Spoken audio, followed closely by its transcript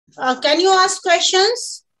Can you ask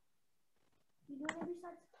questions?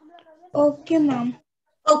 Okay, ma'am.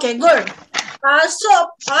 Okay, good. So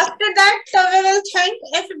after that, we will think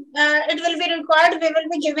if it will be required, we will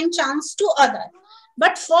be giving chance to other.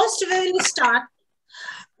 But first, we will start.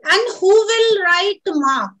 And who will write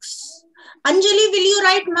marks? Anjali, will you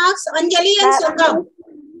write marks? Anjali and Sangam.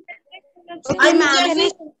 Okay,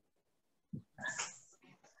 ma'am.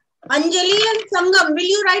 Anjali and Sangam, will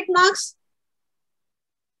you write marks?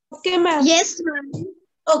 Okay, ma'am. Yes, ma'am.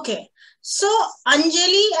 Okay. So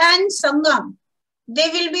Anjali and Sangam, they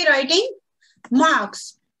will be writing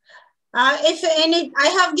marks. If any, I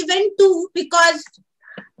have given 2 because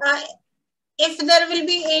if there will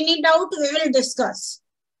be any doubt, we will discuss.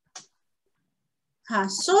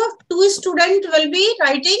 So 2 students will be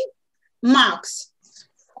writing marks.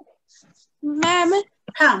 Ma'am.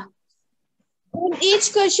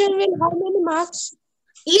 Each question will how many marks?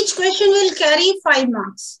 Each question will carry 5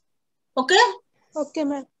 marks. Okay? Okay,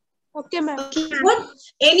 ma'am. Okay, ma'am. Good.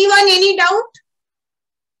 Anyone, any doubt?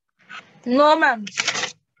 No, ma'am.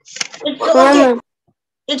 It's okay.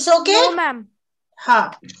 It's okay? No, ma'am.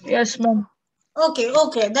 Yes, ma'am. Okay,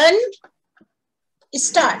 okay. Then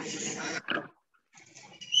start.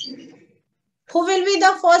 Who will be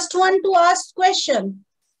the first one to ask question?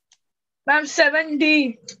 Ma'am,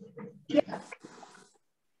 7D. Yeah.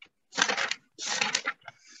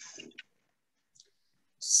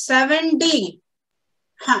 7D.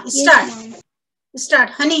 Start. Yes, start,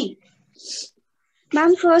 honey.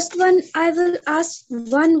 Ma'am, first one, I will ask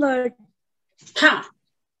one word.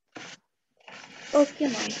 Okay,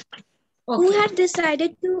 ma'am. Okay. Who had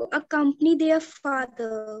decided to accompany their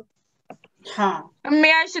father?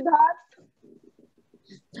 May I, Siddharth?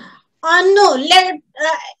 No,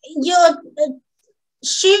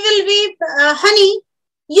 she will be, honey,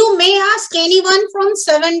 you may ask anyone from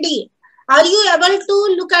 7D. Are you able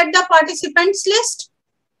to look at the participants list?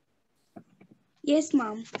 Yes,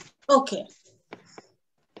 ma'am. Okay.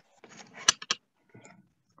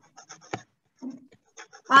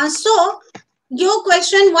 So, your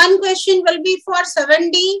question, one question will be for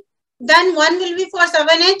 7D, then one will be for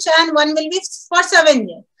 7H and one will be for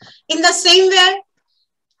 7J. In the same way,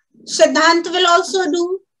 Siddhant will also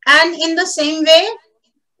do, and in the same way,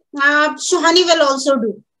 Shuhani will also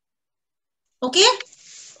do. Okay?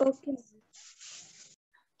 Okay.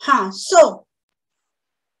 So,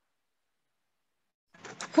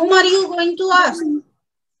 whom are you going to ask?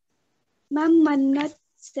 Ma'am, Mannat.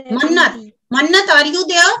 Mannat. Mannat, are you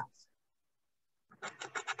there?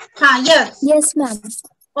 Yes. Yes, ma'am.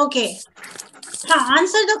 Okay.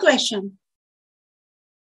 Answer the question.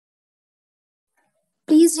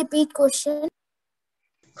 Please repeat question.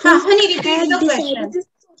 Honey, repeat the question.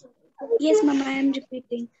 Yes, ma'am, I am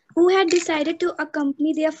repeating. Who had decided to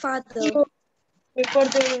accompany their father?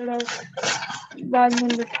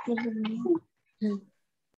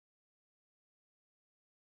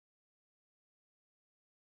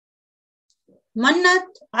 Mannat,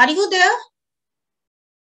 are you there?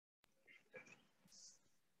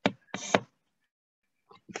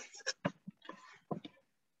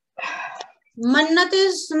 Mannat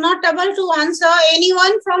is not able to answer.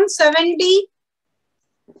 Anyone from 7D?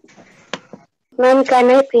 Ma'am, can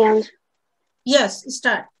I answer? Yes,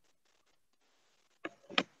 start.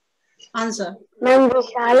 Answer. Ma'am,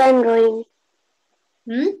 Vishala and Rohini.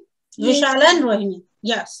 Vishala and Rohini.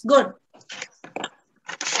 Yes, good.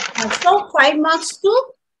 So 5 marks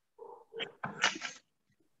to?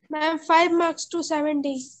 Ma'am, 5 marks to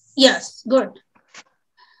 7D. Yes, good.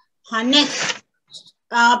 Next.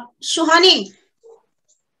 Shuhani.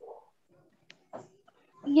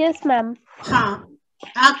 Yes, ma'am.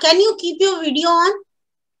 Can you keep your video on?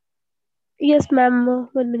 Yes, ma'am.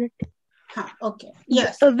 1 minute. Okay.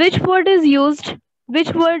 Yes. Which word is used?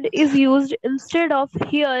 Which word is used instead of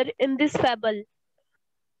here in this fable?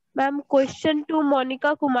 Ma'am, question to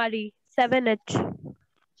Monica Kumari, 7H.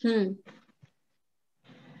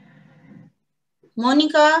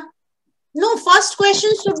 Monica. No, first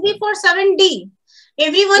question should be for 7D.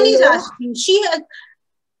 Everyone is asking. She had.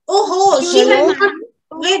 She had not.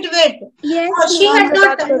 Wait. Yes. She had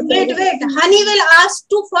not. Wait. Honey will ask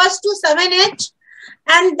to first to 7H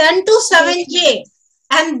and then to 7J.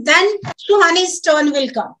 And then to Honey's turn will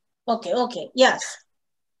come. Okay. Yes.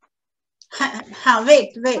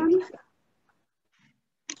 Wait.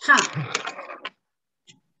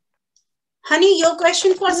 Honey, your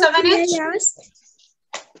question for 7H? Yes.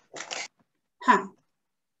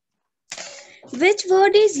 Which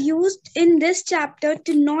word is used in this chapter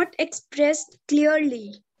to not express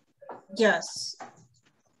clearly? Yes.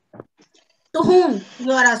 To whom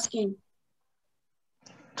you are asking?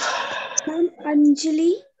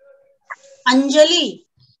 Anjali. Anjali.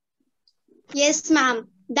 Yes, ma'am.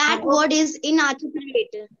 That word is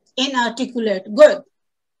inarticulate. Inarticulate. Good.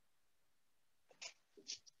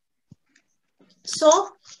 So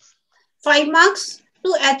 5 marks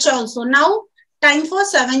to H also. Now time for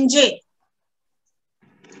 7J.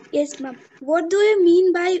 Yes, ma'am. What do you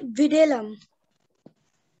mean by videlam?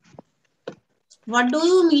 What do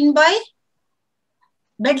you mean by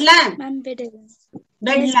bedlam? Ma'am, videlam.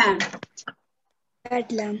 Bedlam.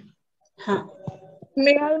 Bedlam. Huh.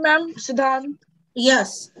 May I, ma'am? Siddhant.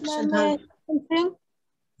 Yes. Ma'am, something?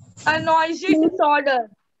 A noisy disorder.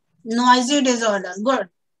 Noisy disorder. Good.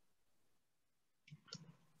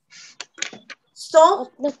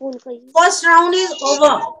 So first round is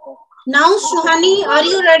over. Now Suhani, are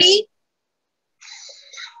you ready?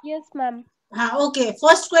 Yes, ma'am. Okay.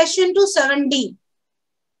 First question to 7D.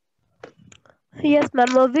 Yes,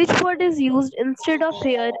 ma'am. Which word is used instead of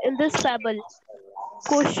here in this fable?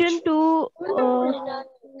 Question to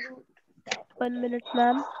 1 minute,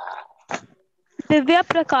 ma'am. Divya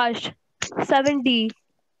Prakash, 7D.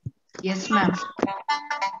 Yes, ma'am.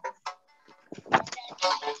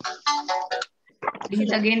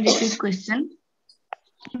 Please again repeat question.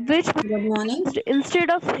 Which Good morning. word is used instead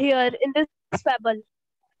of here in this fable?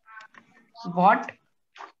 What?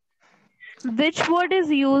 Which word is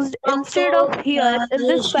used instead of here in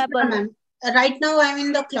this fable? Right now I'm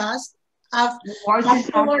in the class. Voice is not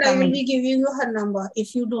Afterward, I will coming. be giving you her number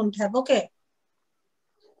if you don't have. Okay.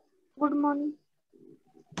 Good morning.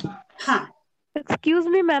 Huh. Excuse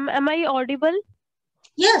me, ma'am. Am I audible?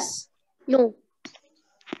 Yes. No.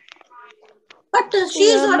 But she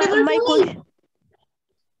is audible my to me. question.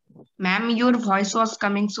 Ma'am, your voice was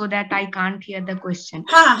coming so that I can't hear the question.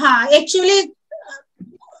 Actually,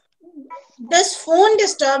 this phone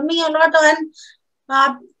disturbed me a lot,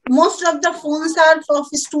 and most of the phones are of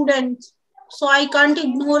students, so I can't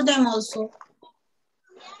ignore them also.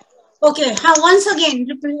 Okay. Once again,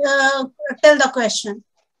 tell the question.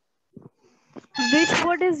 Which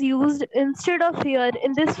word is used instead of here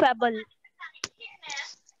in this fable?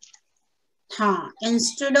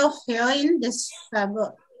 Instead of here in this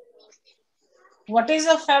fable. What is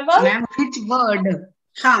a fable? Ma'am, which word?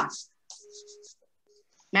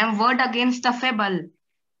 Ma'am, word against the fable.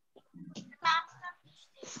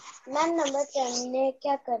 Ma'am number 10 ने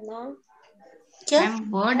क्या करना?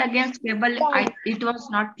 Ma'am, word against fable, it was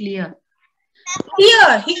not clear.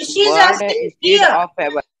 Here, she is asking here. Of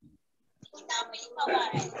fable.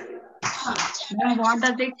 Ma'am, what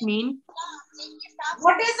does it mean?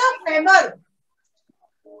 What is a fable?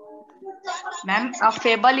 Ma'am, a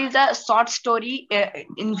fable is a short story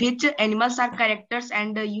in which animals are characters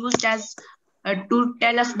and used as to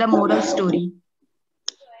tell us the moral story.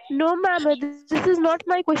 No, ma'am. This is not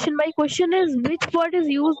my question. My question is which word is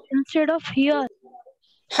used instead of here?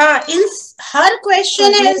 Her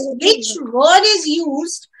question is which word is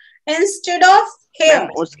used instead of here? Ma'am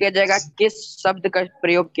उसके जगह किस शब्द का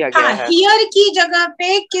प्रयोग किया गया है? Here की जगह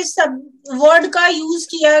पे किस वर्ड का यूज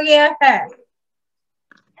किया गया है?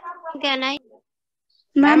 Can I?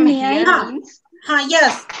 Ma'am, here means?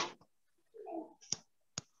 Yes.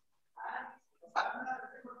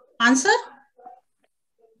 Answer?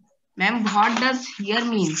 Ma'am, what does here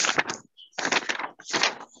mean?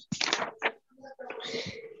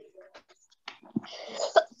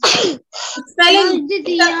 Spelling.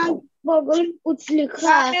 कुछ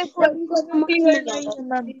लिखा है.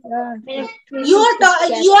 You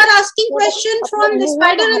are asking question from the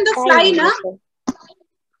spider and the fly, na?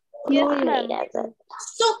 Yes, ma'am.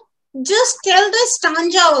 So just tell the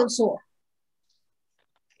stanza also.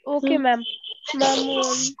 Okay, ma'am.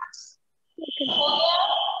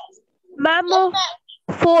 Ma'am,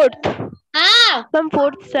 fourth. Ma'am,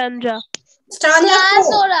 fourth stanza. Stanza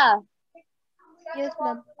 4. Yes,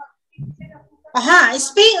 ma'am.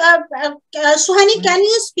 Speak. Suhani, can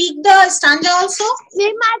you speak the stanza also?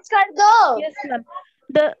 Yes, ma'am.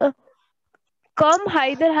 The come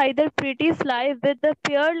hither, pretty fly with the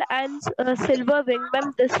pearl and silver wing,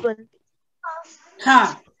 ma'am. This one.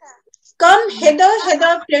 Come hither,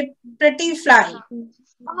 pretty fly.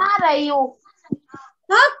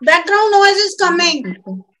 Background noise is coming.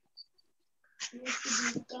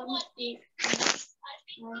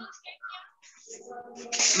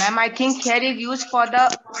 Ma'am, I think here is used for the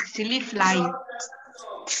silly fly.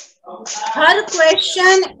 Her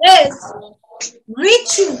question is,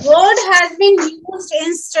 which word has been used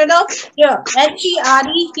instead of here?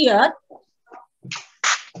 H-E-R-E here.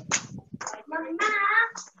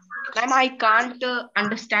 Ma'am, I can't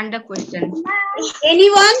understand the question.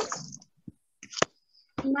 Anyone?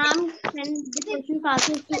 Ma'am, can the question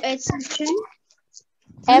passes to H section?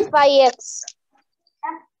 FIX.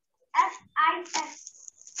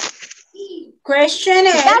 Question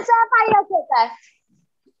is,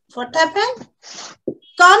 what happened?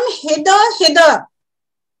 Come hither, hither.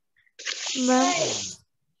 Ma'am.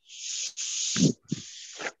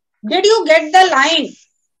 Did you get the line?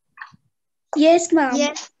 Yes, ma'am.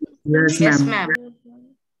 Yes. Yes, ma'am.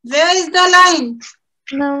 Where is the line?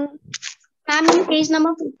 No. Ma'am, in page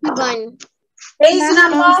number 51. Page Ma'am,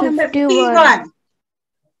 number 51.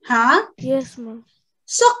 Huh? Yes, ma'am.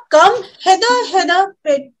 So come hither, hither,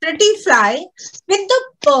 pretty fly, with the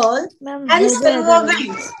pearl Ma'am, and hither, silver hither.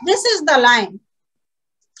 wings. This is the line.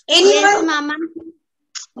 Yes, Anyone? ma'am. Ma'am,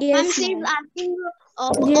 Yes, she's ma'am. asking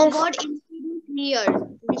a Yes. word instead here,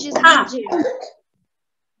 which is Huh. used here.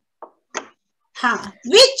 Huh.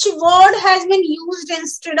 Which word has been used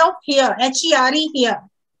instead of here? H-E-R-E here.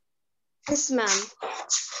 Yes, ma'am.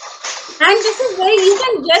 And this is very, you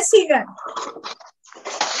can guess even.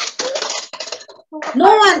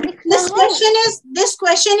 No one. This question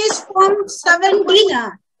is from 7D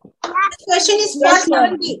now. This question is for Yes,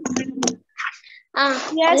 ma'am. 7D.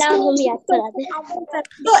 Yes,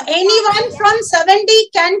 So anyone from 7D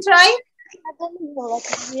can try?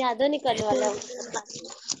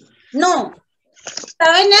 No.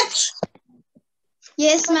 7H.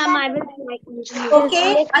 Yes, ma'am. I will try.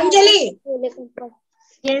 Okay. Anjali.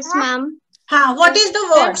 Yes, ma'am. Huh. What is the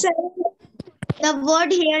word? The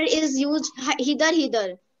word here is used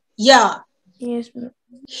hither. Yeah. Yes, ma'am.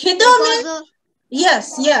 Hither means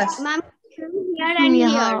yes, yes. Ma'am, here and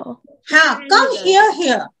here. Huh. Come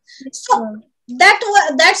here. So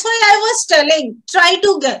that's why I was telling. Try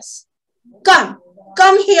to guess.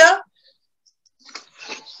 Come here.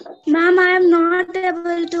 Ma'am, I am not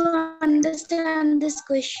able to understand this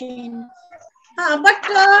question. But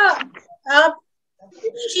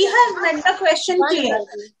she has made the question clear.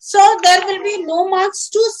 So there will be no marks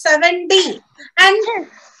to 7D. And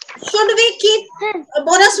should we keep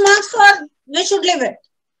bonus marks or we should leave it?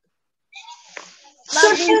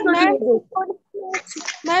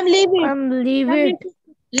 Ma'am, leave it. Ma'am, leave it.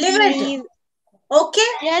 Leave it. Okay?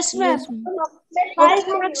 Yes, ma'am. Yes, ma'am. 5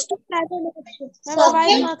 marks to 7. Okay.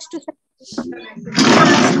 5 marks to 7.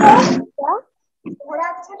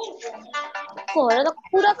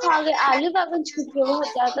 पूरा खा गए आलू बैंगन छूटे वो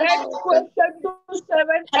ज्यादा Next question to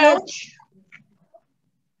 7H. Hello?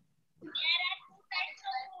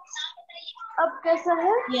 अब कैसा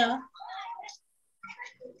है? Yeah.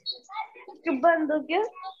 बंद हो गया?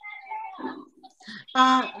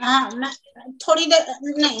 मैं थोड़ी देर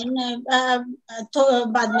नहीं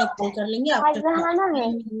बाद में कॉल कर लेंगे आफ्टर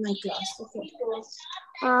माय क्लास. ओके.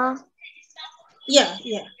 या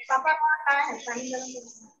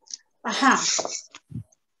हाँ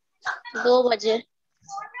 2 बजे.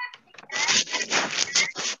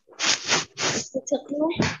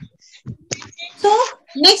 So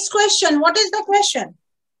next question. What is the question?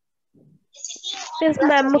 Yes,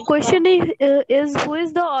 ma'am. Question is who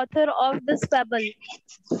is the author of this fable?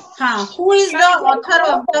 हाँ. Who is the author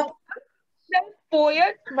of the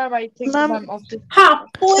Poet, ma'am, I think, ma'am, of this. हाँ,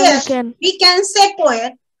 poet. Can. We can say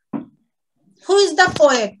poet. Who is the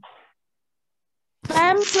poet?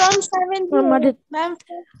 Ma'am, from 7. Ma'am,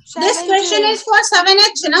 This question is for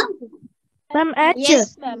 7H, na? Ma'am, H.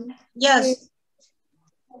 Yes, ma'am. Yes.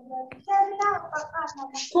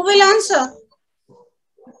 Who will answer?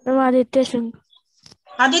 Ma'am, Aditya Shankar.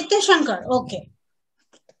 Aditya Shankar. Okay.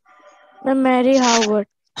 Ma'am, Mary Howard.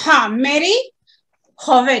 हाँ, Mary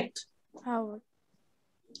Howitt. Howard.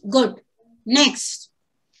 Good. Next.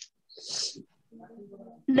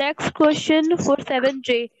 Next question for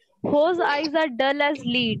 7J. Whose eyes are dull as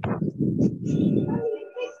lead? Ma'am,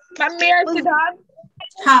 may I sit down?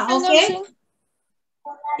 हाँ, okay.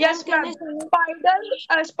 Yes, ma'am.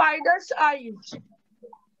 Spider's eyes.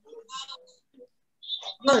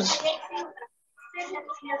 Good.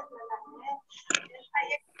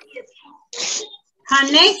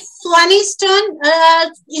 Next, Swani's turn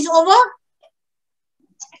is over.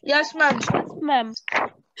 Yes, ma'am. Yes, ma'am.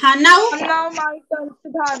 Now. And now my turn,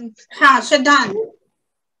 Siddhant. Siddhant.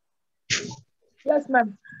 Yes,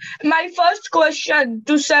 ma'am. My first question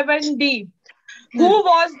to 7D. Who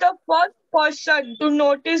was the first person to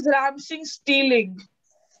notice Ram Singh stealing?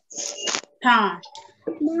 Ma'am,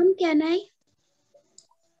 can I?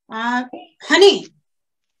 Honey.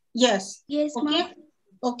 Yes. Yes, Okay. ma'am.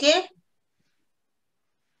 Okay.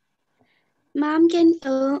 Ma'am,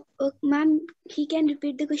 ma'am, he can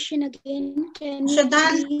repeat the question again. Can you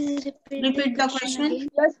Siddhant, please repeat the question. again?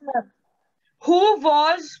 Yes, ma'am. Who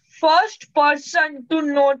was first person to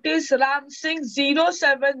notice Ram Singh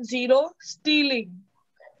 070 stealing?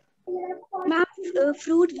 Ma'am,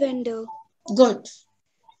 fruit vendor. Good.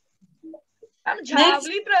 I'm Next.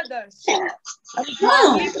 Javli brothers. I'm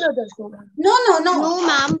No. Javli brothers. No, no, no. No,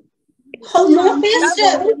 ma'am. How noticed?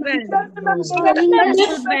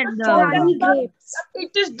 Afghani grapes.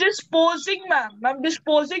 It is disposing, ma'am. I'm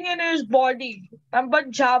disposing in his body.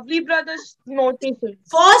 But Javli brothers notice it.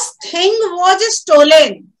 First thing was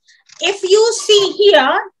stolen. If you see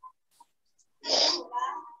here,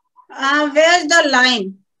 where's the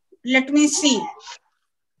line? Let me see.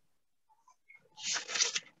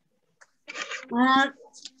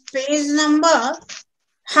 Page number,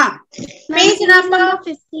 page number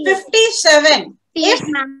 57. Yes, If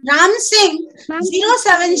ma'am. Ram Singh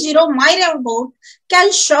 070 my robot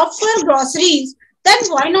can shop for groceries, then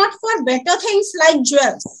why not for better things like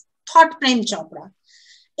jewels? Thought Prem Chopra.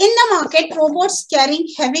 In the market, robots carrying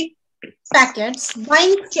heavy packets,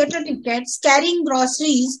 buying theatre tickets, carrying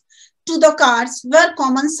groceries to the cars were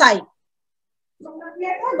common sight.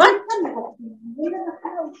 But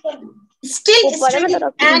still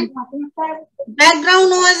and background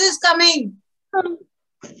noise is coming. Ma'am,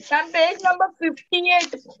 page number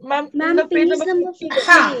 58. Ma'am, Page number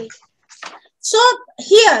 58. So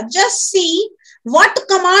here, just see what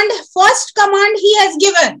command, first command he has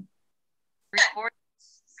given.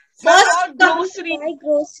 First, groceries. Buy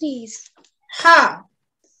groceries.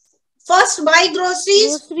 First buy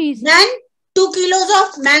groceries, then 2 kilos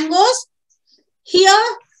of mangoes.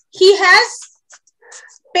 Here he has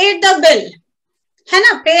paid the bill.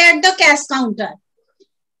 Pay at the cash counter.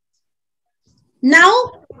 Now,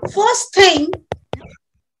 first thing,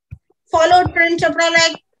 followed Prem Chopra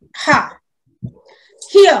like,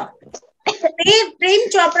 Here, Prem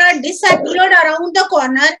Chopra disappeared around the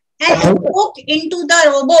corner and spoke into the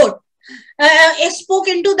robot. Spoke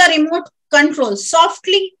into the remote control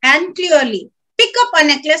softly and clearly. Pick up a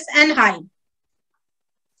necklace and hide.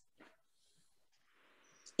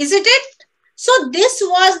 Isn't it? So this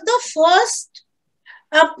was the first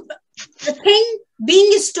thing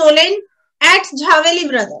being stolen at Jhaveli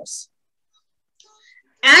Brothers.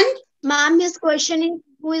 And ma'am, his question is,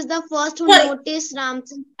 who is the first who noticed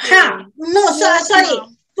Ramsing? No, sorry.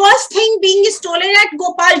 First thing being stolen at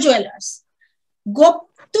Gopal Jewelers.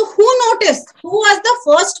 Who noticed? Who was the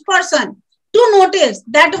first person to notice?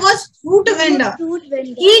 That was fruit vendor.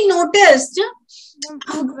 He noticed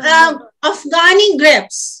Afghani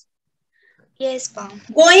grapes. Yes, ma'am.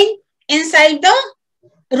 Going inside the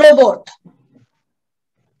robot.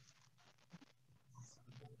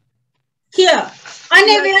 Here,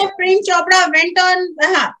 unaware, Prem Chopra went on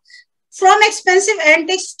from expensive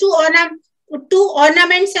antiques to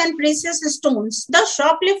ornaments and precious stones. The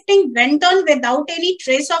shoplifting went on without any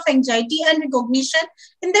trace of anxiety and recognition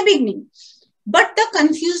in the beginning. But the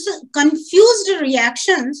confused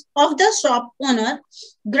reactions of the shop owner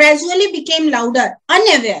gradually became louder.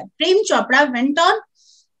 Unaware, Prem Chopra went on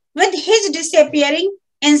with his disappearing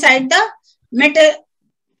inside the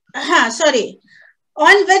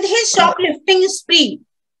with his shoplifting spree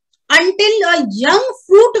until a young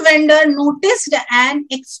fruit vendor noticed an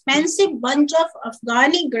expensive bunch of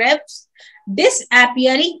Afghani grapes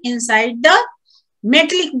disappearing inside the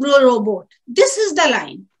metallic robot. This is the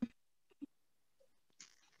line.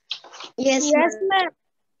 Yes, ma'am.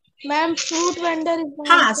 Ma'am, fruit vendor is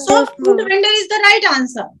the answer. So fruit vendor is the right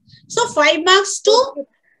answer. So 5 marks to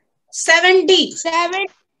 7D. 7.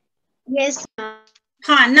 Yes, ma'am.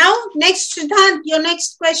 Now next, Siddhant, your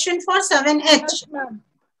next question for 7H.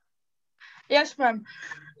 Yes, ma'am.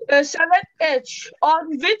 7H.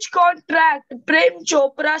 On which contract Prem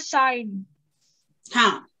Chopra signed?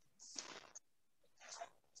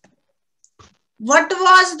 What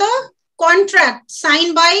was the contract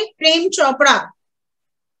signed by Prem Chopra?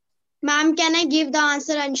 Ma'am, can I give the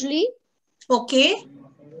answer, Anjali? Okay.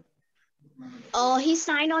 He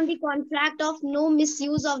signed on the contract of no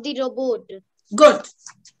misuse of the robot. Good.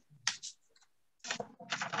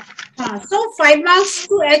 So 5 marks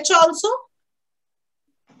to H also.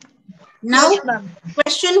 Now, yes,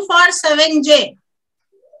 question for 7J.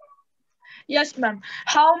 Yes, ma'am.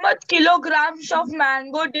 How much kilograms of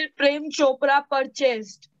mango did Prem Chopra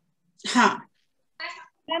purchased? Ma'am,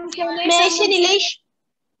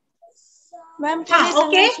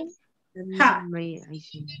 Okay.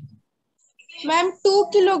 Ma'am, 2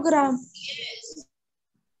 kilograms.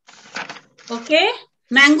 Okay.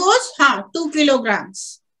 Mangoes, 2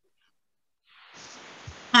 kilograms.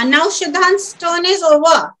 Now Siddhant's turn is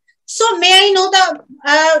over. So may I know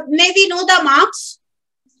we know the marks?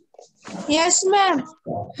 Yes, ma'am.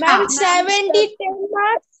 Ma'am, 70 10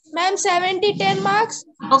 marks. Ma'am, 70 10 marks.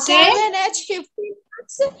 Okay. 7H 15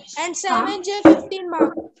 marks and 7J 15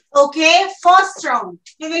 marks. Okay, first round.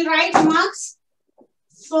 We will write marks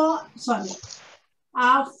for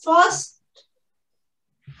first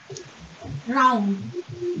round.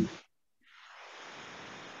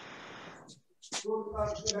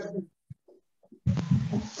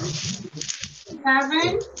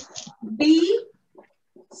 Seven D,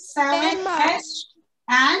 7H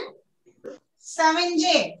and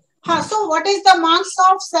 7J. So what is the marks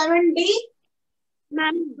of 7D?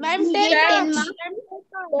 Ma'am, 10 10 marks.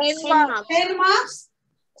 10 marks. 10 marks.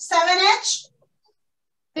 7H,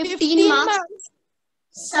 15 marks.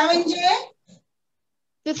 7J,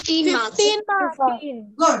 15 marks. 15 marks.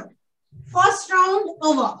 good. First round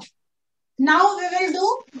over. Now we will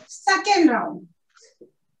do second round.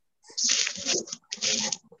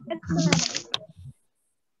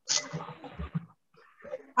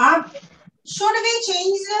 Should we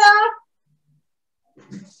change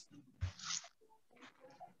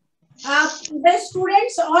the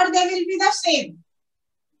students or they will be the same?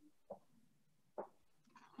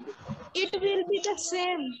 It will be the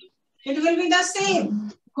same. It will be the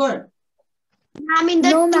same. Good. Ma'am, in the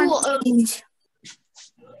No,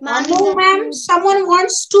 ma'am. Someone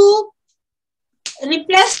wants to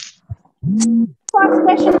replace first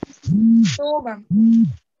question. No, ma'am.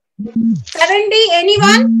 70,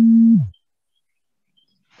 anyone?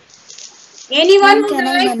 Anyone who would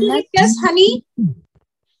like to replace honey?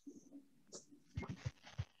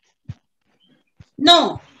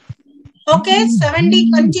 No. Okay,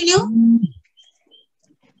 70, continue.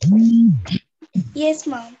 Yes,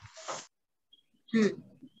 ma'am.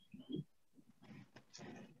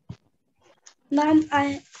 Ma'am,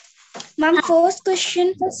 first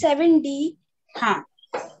question for 7D.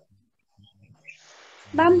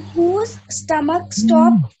 Ma'am, whose stomach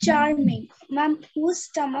stopped churning? Ma'am, whose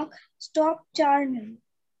stomach stopped churning?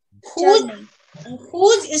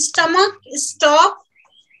 Whose stomach stopped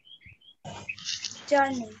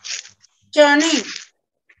Churning. churning?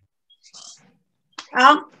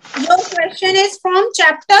 Your question is from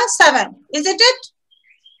chapter 7, isn't it?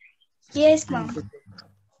 Yes, ma'am.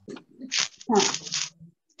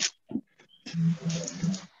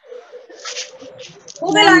 Who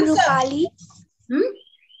will answer? Rupali.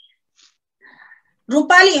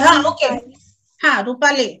 Rupali, okay.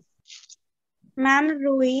 Rupali. Ma'am,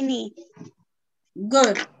 Rohini.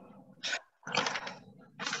 Good.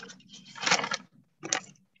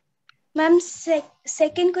 Ma'am,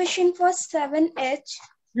 second question for 7H.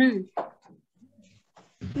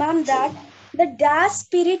 Ma'am, that the dash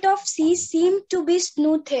spirit of sea seemed to be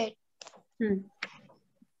smoothed.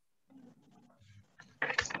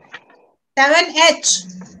 7H.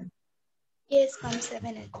 Yes, ma'am,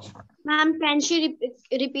 7H. Ma'am, can she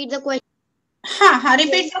repeat the question?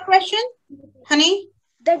 Repeat the question, honey.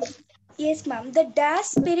 Yes, ma'am. The dash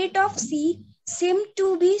spirit of sea seemed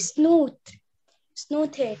to be smoothed.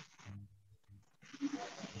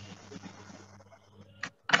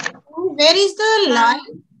 Where is the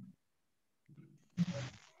line?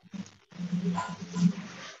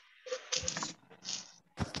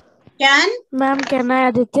 Ma'am, can I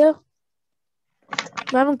Aditya?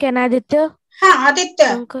 Ma'am, can I Aditya? Aditya.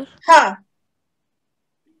 Shankar.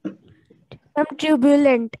 Ma'am,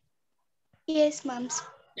 turbulent. Yes, ma'am.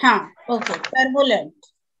 Okay, turbulent.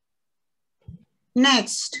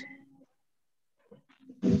 Next.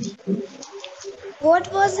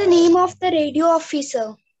 What was the name of the radio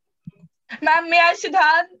officer? Ma'am, may I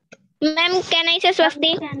Siddharth? Ma'am, can I say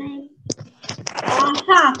Swasti?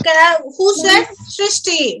 Who said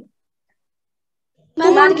Srishti?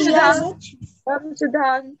 Ma'am, Siddharth.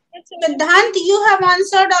 Siddhant, you have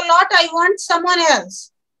answered a lot. I want someone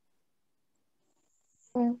else.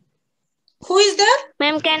 Who is there?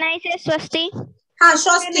 Ma'am, can I say Swasti?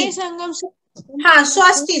 Swasti.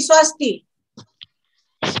 Swasti.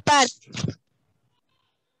 Spark.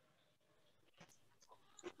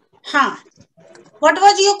 What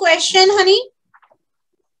was your question, honey?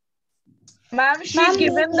 Ma'am, she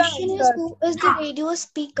given the answer. Who is the radio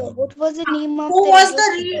speaker? What was the name of Who the was radio the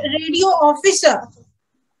speaker? radio officer?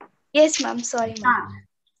 Yes, ma'am. Sorry, ma'am.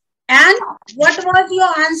 And what was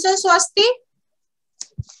your answer, Swasti?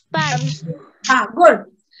 Spark. Good.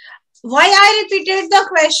 Why I repeated the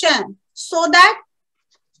question? So that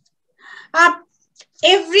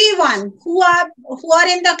everyone who are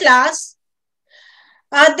in the class,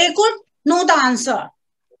 they could know the answer.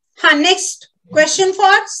 Next question for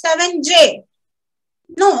 7J.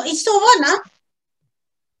 No, it's over, na?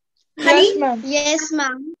 Honey? Yes,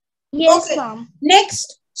 ma'am. Yes, Okay. ma'am.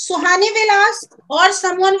 Next, Suhani will ask or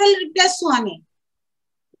someone will replace Suhani.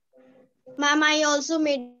 Ma'am, I also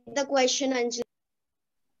made the question, Anjali.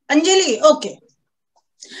 Anjali, okay.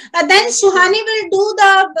 Then Suhani will do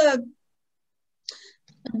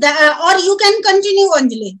the or you can continue,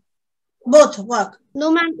 Anjali. Both work. No,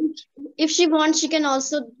 ma'am. If she wants, she can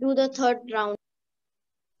also do the third round.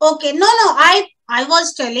 Okay, no, I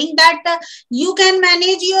was telling that you can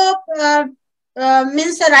manage your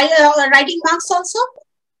writing marks also.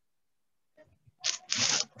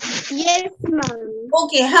 Yes, ma'am.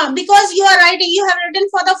 Okay, because you are writing, you have written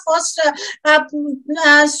for the first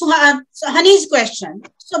Honey's question.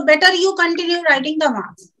 So better you continue writing the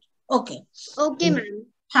marks. Okay. Okay, ma'am.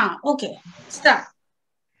 Okay. Start.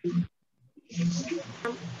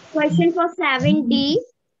 Question for 7D.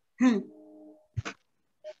 Hmm.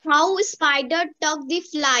 How spider took the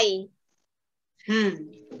fly?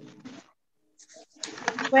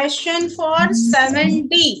 Question for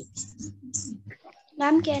 7D.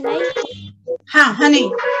 Ma'am, can I?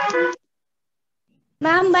 Honey.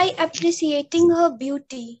 Ma'am, by appreciating her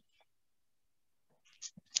beauty.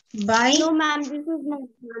 By? No, ma'am, this is not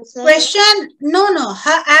answer. Question, no.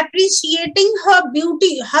 Her appreciating her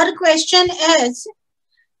beauty. Her question is,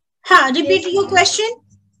 repeat your question.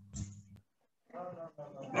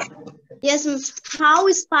 Yes, ma'am. How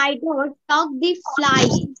spider took the fly?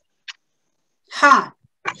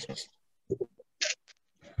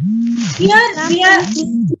 Here we are.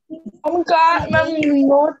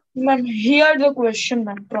 Ma'am, hear the question,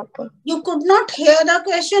 ma'am, proper. You could not hear the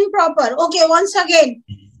question proper. Okay, once again.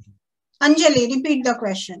 Anjali, repeat the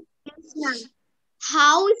question. Yes, ma'am.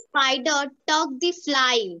 How spider took the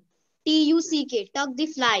fly? T-U-C-K, took the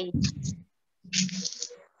fly.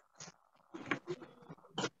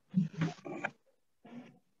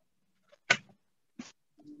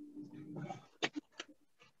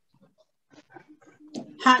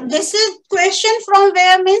 This is question from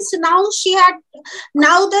where means now the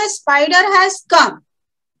spider has come.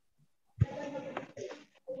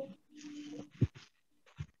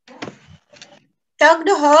 Tugged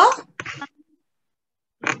her.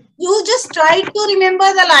 You just try to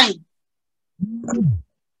remember the line.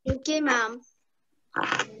 Okay, ma'am.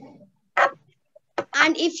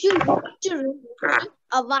 And if you want to read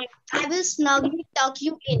a while, I will snugly tuck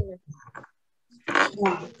you in.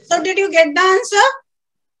 So did you get the answer?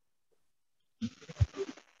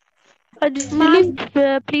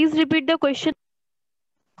 Anjali, please repeat the question.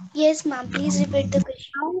 Yes, ma'am. Please repeat the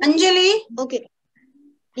question. Anjali? Okay.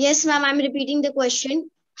 Yes, ma'am. I'm repeating the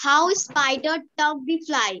question. How spider tuck the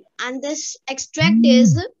fly? And this extract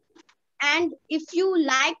is, and if you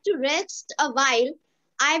like to rest a while,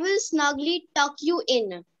 I will snugly tuck you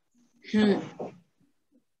in.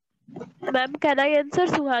 Ma'am, can I answer,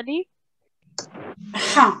 Suhani?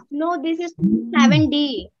 No, this is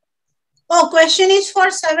 7D. Oh, question is for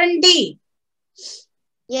 7D.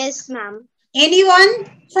 Yes, ma'am. Anyone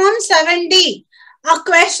from 7D? A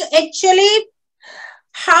question actually,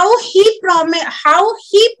 how he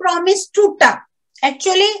promised to tuck.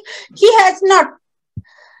 Actually, he has not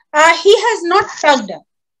tugged.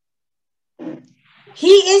 He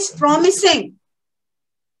is promising.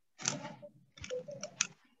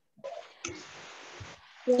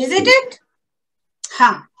 Isn't it?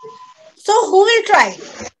 So who will try?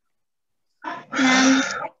 Ma'am.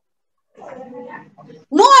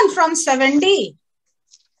 No one from 7D.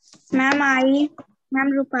 Ma'am, Ma'am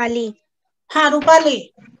Rupali.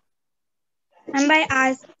 Rupali. And by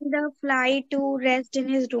asking the fly to rest in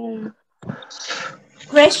his room.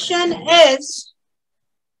 Question is,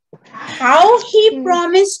 how he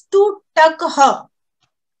promised to tuck her.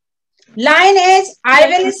 Line is, I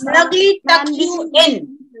will snugly tuck you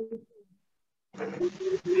in.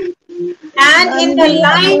 And in the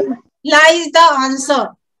line lies the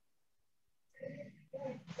answer.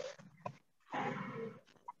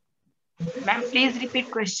 Ma'am, please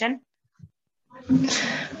repeat question.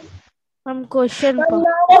 Question.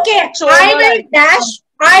 Okay, I will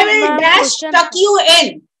dash tuck you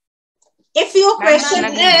in. If your question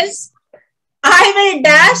is, I will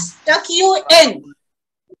dash tuck you in.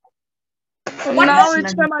 Now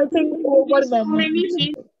it's I think over, ma'am.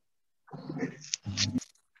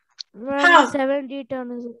 Ma'am, 7D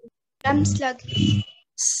turn is. I'm snugly.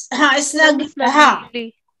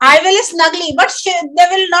 Snugly. I will snugly, but they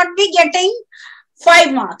will not be getting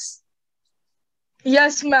 5 marks.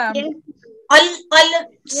 Yes, ma'am.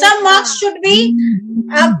 Some marks should be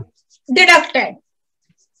deducted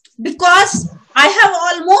because I have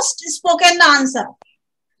almost spoken the answer.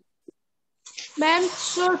 Ma'am,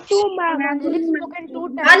 so 2 marks.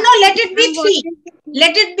 No, let it be 3.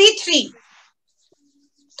 Let it be 3.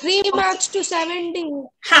 3 marks to 7D.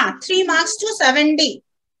 3 marks to 7D.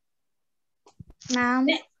 Ma'am.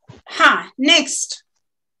 Next.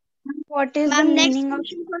 What is the meaning of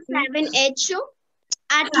for 7H?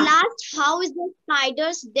 At last, how is the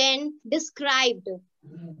spider's den described?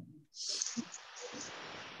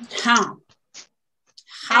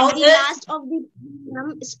 How At the is? last of the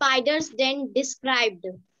poem, spiders then described.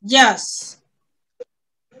 Yes.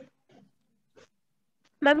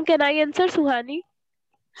 Ma'am, can I answer, Suhani?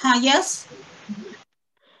 Yes.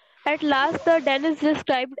 At last, the den is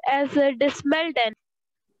described as a dismal den.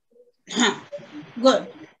 Good.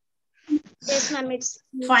 Yes, ma'am. It's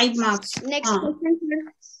 5 marks. next question.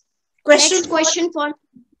 Question Next question for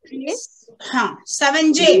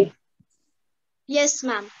 7J. Yes,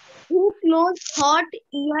 ma'am. Who close heart,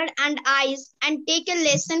 ear, and eyes and take a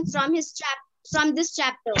lesson from this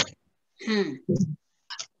chapter?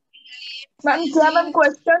 Ma'am, ma'am,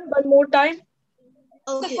 question one more time.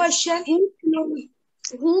 Okay. The question.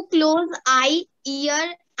 Who close eye,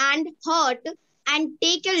 ear, and heart and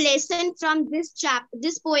take a lesson from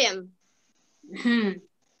this poem?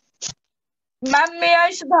 Ma'am, may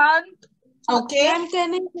I, Siddhant? Okay. Ma'am,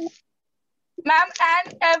 can I? Ma'am, an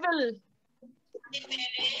evil.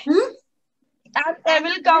 An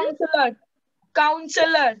evil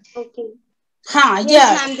counselor. Okay. Yes,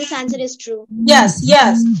 Yes, ma'am. This answer is true. Yes.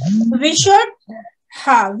 We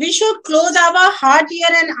should close our heart,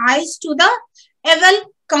 ear, and eyes to the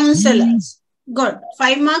evil counselors. Good.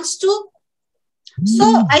 5 marks too.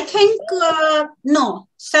 So I think no.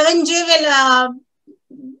 7J will.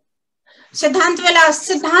 Siddhant will ask.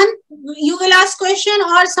 Siddhant, you will ask question,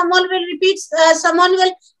 or someone will repeat. Someone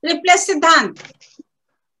will replace Siddhant.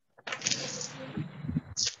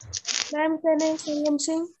 Ma'am, can I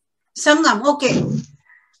sing? Sangam. Okay.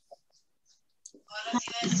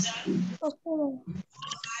 Okay.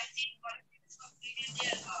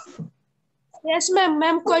 Yes, ma'am.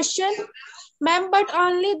 Ma'am, question. Ma'am, but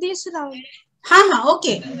only this round.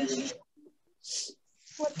 Okay.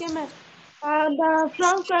 Okay, ma'am.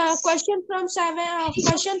 Question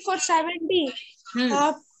for 7D.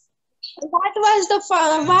 What was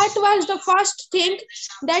the first thing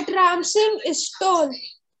that Ram Singh stole?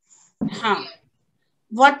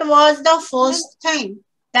 What was the first thing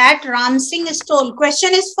that Ram Singh stole?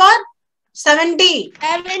 Question is for 7D.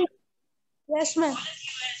 Yes, ma'am.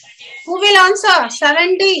 Who will answer?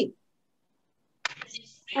 7D.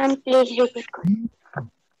 Please repeat.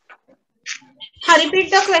 Repeat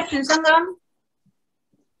the question, Sangam.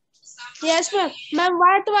 Yes, ma'am. Ma'am,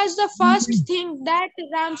 what was the first thing that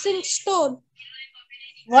Ram Singh stole?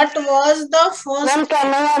 What was the first? Ma'am,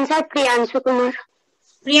 can I answer? Priyanshu Kumar.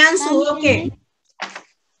 Priyanshu, okay.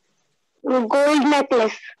 Gold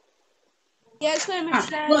necklace. Yes, ma'am.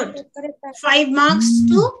 Good. 5 marks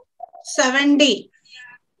to 7D.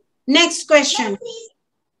 Next question.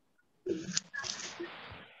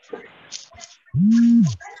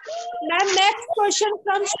 Ma'am, next question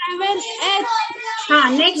from 7H.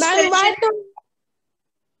 Next question.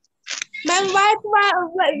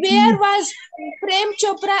 Where was Prem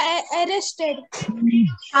Chopra arrested?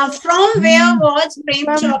 From where was Prem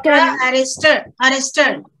Chopra arrested?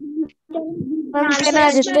 Ma'am, can I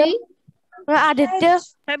Aditya? Aditya.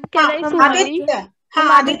 Ma'am, can I Suhani?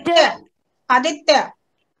 Aditya.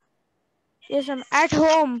 Yes, ma'am. At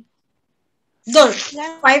home. Good.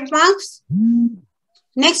 5 marks.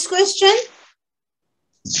 Next question.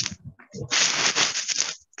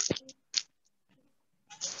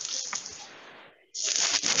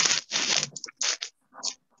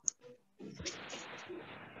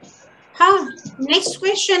 Next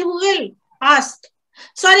question, who will ask?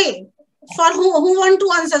 Sorry, for who want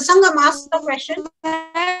to answer? Sangam, ask the question.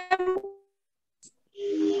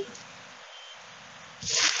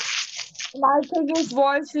 I think his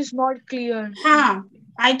voice is not clear.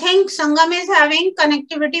 I think Sangam is having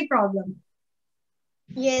connectivity problem.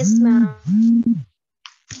 Yes, ma'am.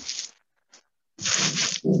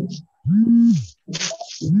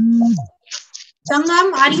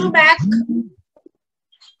 Sangam, are you back?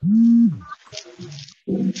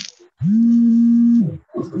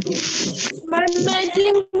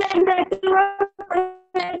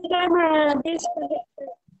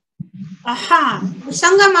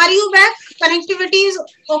 Sangam, are you back? Connectivity is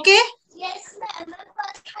okay? Yes, ma'am.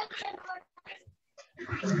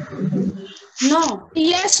 No.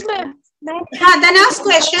 Yes, ma'am. Then ask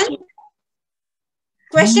question.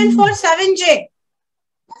 Question for 7J.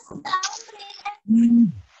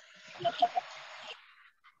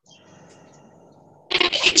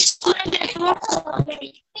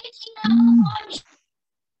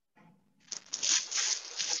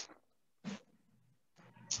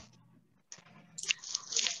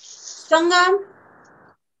 Sangam.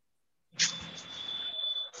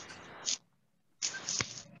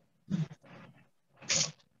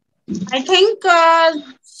 I think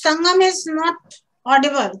Sangam is not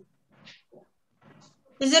audible.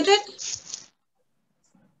 Isn't it?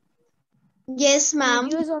 Yes, ma'am.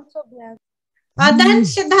 Video is also black. Then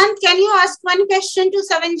Siddhant, can you ask one question to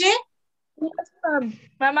 7J? Yes, ma'am.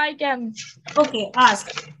 Ma'am, I can. Okay,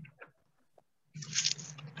 ask.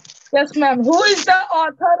 Yes, ma'am. Who is the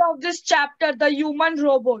author of this chapter, The Human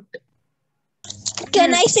Robot?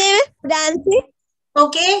 Can I say Rancy?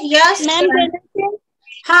 Okay, yes. Ma'am,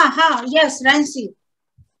 Yes, Rancy.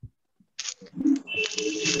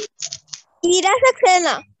 Ira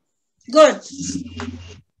Saxena. Good.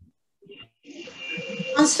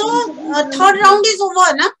 So, third round is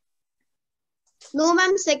over, na? No,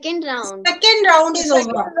 ma'am, second round. Second round is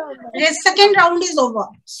over. Yes, second round is over.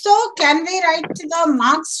 So, can we write the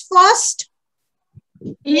marks first?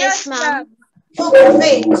 Yes, ma'am. Okay,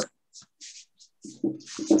 wait.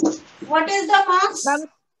 What is the marks?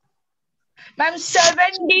 Ma'am,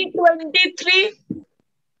 70, 23.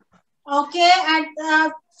 Okay, at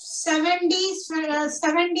 70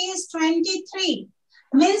 is 23.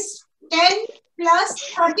 Means 10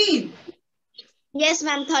 plus 13. Yes,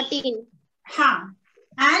 ma'am, 13.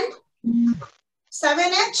 And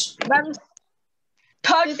 7H? Ma'am,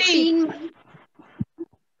 30. 15.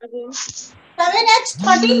 Again. 7H,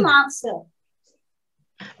 13 marks.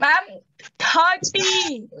 Ma'am,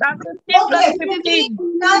 30. Ma'am, 15 Okay, plus 15. 15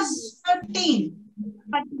 plus 15.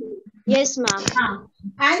 Yes, ma'am.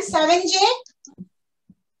 And 7J?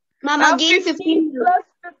 Ma'am, again 15 plus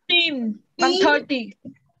 15. Ma'am, 30.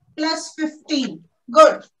 Plus 15.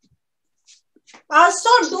 Good. So,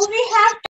 do we have